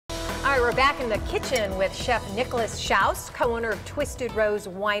All right, we're back in the kitchen with Chef Nicholas Schaus, co-owner of Twisted Rose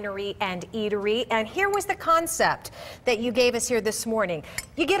Winery and Eatery. And here was the concept that you gave us here this morning.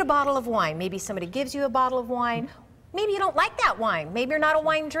 You get a bottle of wine. Maybe somebody gives you a bottle of wine. Maybe you don't like that wine. Maybe you're not a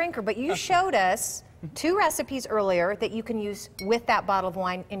wine drinker, but you showed us 2 recipes earlier that you can use with that bottle of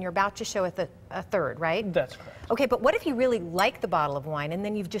wine, and you're about to show a third, right? That's correct. Okay, but what if you really like the bottle of wine and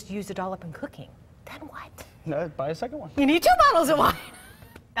then you've just used it all up in cooking? Then what? No, buy a second one. You need 2 bottles of wine.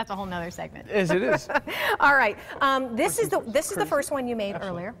 That's a whole nother segment. Yes, it is. All right. This is the first one you made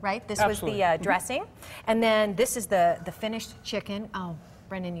earlier, right? This was the dressing, and then this is the finished chicken. Oh,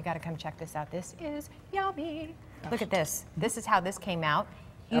 Brendan, you got to come check this out. This is yummy. Look at this. This is how this came out,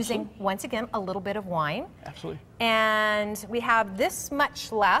 using once again a little bit of wine. Absolutely. And we have this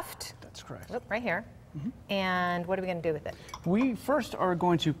much left. That's correct. Look, right here. And what are we going to do with it? We first are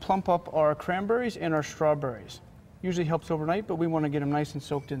going to plump up our cranberries and our strawberries. Usually helps overnight, but we want to get them nice and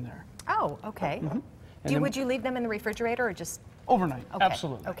soaked in there. Oh, okay. Would you leave them in the refrigerator or just overnight? Okay.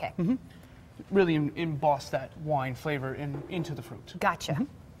 Absolutely. Okay. Really emboss that wine flavor into the fruit. Gotcha.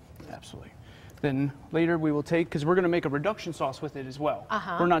 Absolutely. Then later we will take, because we're going to make a reduction sauce with it as well.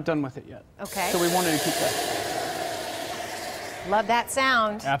 We're not done with it yet. Okay. So we wanted to keep that. Love that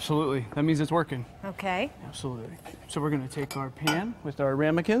sound. Absolutely. That means it's working. Okay. Absolutely. So we're going to take our pan with our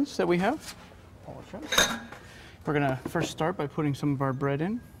ramekins that we have. We're going to first start by putting some of our bread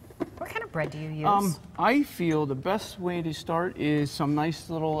in. What kind of bread do you use? I feel the best way to start is some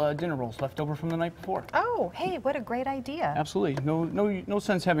nice little dinner rolls left over from the night before. Oh, hey, what a great idea. Absolutely. No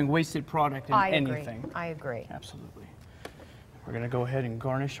sense having wasted product in anything. I agree. Absolutely. We're going to go ahead and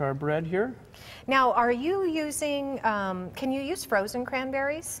garnish our bread here. Now, are you using, can you use frozen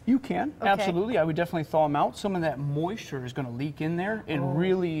cranberries? You can, absolutely. I would definitely thaw them out. Some of that moisture is going to leak in there and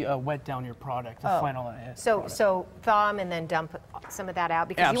really wet down your product, the final product. So thaw them and then dump some of that out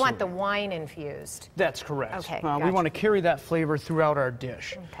because you want the wine infused. That's correct. Okay, We want to carry that flavor throughout our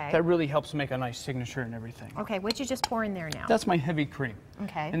dish. Okay. That really helps make a nice signature and everything. Okay, what'd you just pour in there now? That's my heavy cream.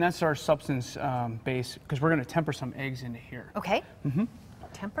 Okay. And that's our substance base, because we're going to temper some eggs into here. Okay.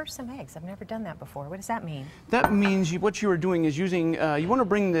 Temper some eggs. I've never done that before. What does that mean? That means what you are doing is using, you want to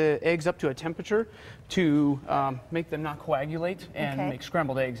bring the eggs up to a temperature to make them not coagulate and make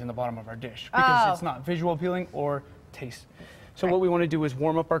scrambled eggs in the bottom of our dish, because it's not visual appealing or taste. So what we want to do is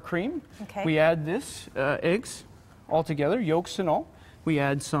warm up our cream. Okay. We add this, eggs all together, yolks and all. We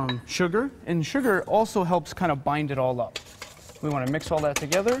add some sugar, and sugar also helps kind of bind it all up. We want to mix all that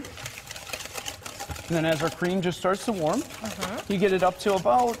together. And then as our cream just starts to warm, you get it up to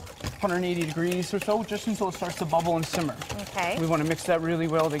about 180 degrees or so, just until it starts to bubble and simmer. Okay. We want to mix that really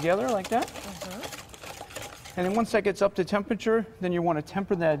well together like that. And then once that gets up to temperature, then you want to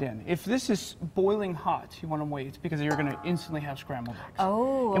temper that in. If this is boiling hot, you want to wait because you're going to instantly have scrambled eggs.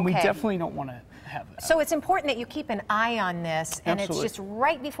 Oh, okay. And we definitely don't want to have that. So it's important that you keep an eye on this, and it's just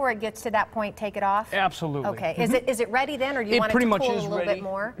right before it gets to that point, take it off? Absolutely. Okay. Is it ready then, or do you want it to cool a little bit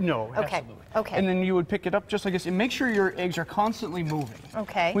more? No, absolutely. Okay. And then you would pick it up just like this, and make sure your eggs are constantly moving.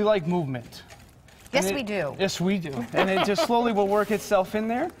 Okay. We like movement. Yes, we do. Yes, we do. And it just slowly will work itself in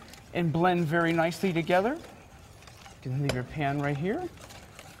there and blend very nicely together. You can leave your pan right here.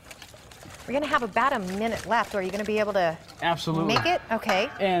 We're going to have about a minute left. Are you going to be able to make it?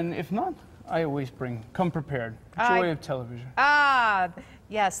 Okay. And if not, I always come prepared. Joy of television. Ah,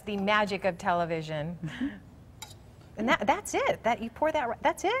 yes, the magic of television. And that's it. You pour that.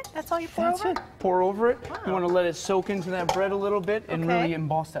 That's it. That's all you pour over. That's it. Pour over it. Wow. You want to let it soak into that bread a little bit and really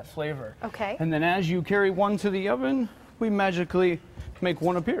emboss that flavor. Okay. And then as you carry one to the oven, we magically make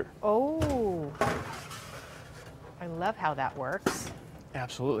one appear. Oh. I love how that works.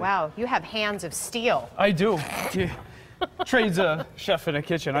 Absolutely. Wow, you have hands of steel. I do. Trades a chef in a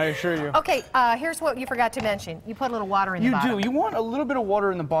kitchen, I assure you. Okay, here's what you forgot to mention. You put a little water in the bottom. You do. You want a little bit of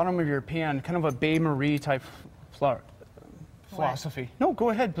water in the bottom of your pan, kind of a Bain Marie type philosophy. No, go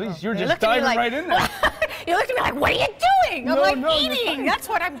ahead, please. You're just diving right in there. You looked at me like, what are you doing? I'm eating. That's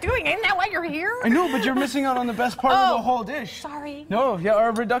what I'm doing. Isn't that why you're here? I know, but you're missing out on the best part of the whole dish. Sorry. No, yeah,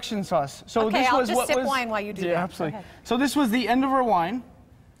 our reduction sauce. So okay, this I'll was just what sip was, wine while you do that. Yeah, absolutely. So this was the end of our wine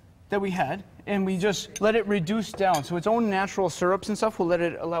that we had, and we just let it reduce down. So its own natural syrups and stuff will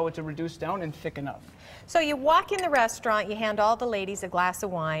allow it to reduce down and thicken up. So you walk in the restaurant, you hand all the ladies a glass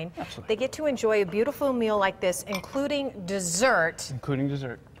of wine. Absolutely. They get to enjoy a beautiful meal like this, including dessert. Including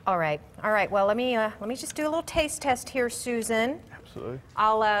dessert. All right. Well, let me just do a little taste test here, Susan. Absolutely.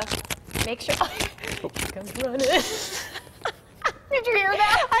 I'll make sure. Oh, comes running. Did you hear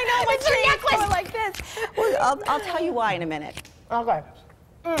that? I know. It's a necklace like this. Well, I'll tell you why in a minute. Okay.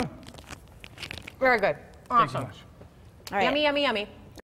 Very good. Awesome. Thanks so much. All right. Yummy, yummy, yummy.